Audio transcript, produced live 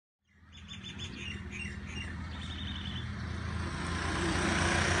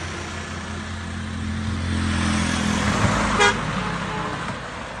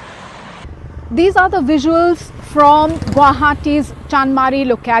These are the visuals from Guwahati's Chanmari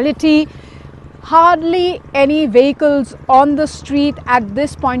locality. Hardly any vehicles on the street at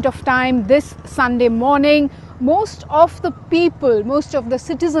this point of time, this Sunday morning. Most of the people, most of the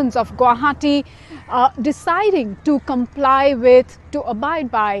citizens of Guwahati deciding to comply with, to abide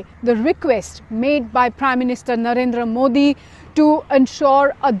by the request made by Prime Minister Narendra Modi to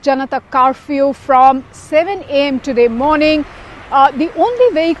ensure a Janta Curfew from 7 a.m. today morning. The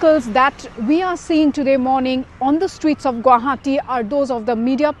only vehicles that we are seeing today morning on the streets of Guwahati are those of the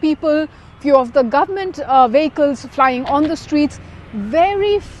media people, few of the government vehicles flying on the streets,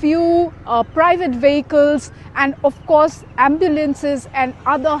 very few private vehicles, and of course ambulances and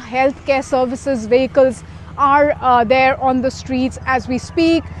other healthcare services vehicles are there on the streets as we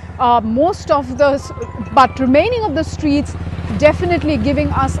speak. But remaining of the streets definitely giving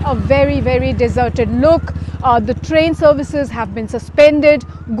us a very deserted look. The train services have been suspended.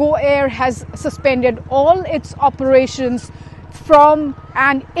 Go Air has suspended all its operations from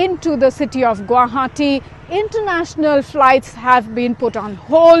and into the city of Guwahati. International flights have been put on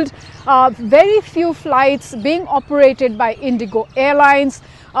hold. Very few flights being operated by Indigo Airlines.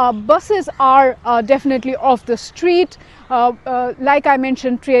 Buses are definitely off the street. Like I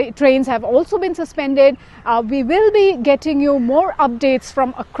mentioned, trains have also been suspended. We will be getting you more updates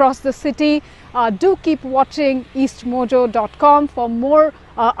from across the city. Do keep watching eastmojo.com for more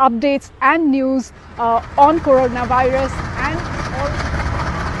updates and news on coronavirus and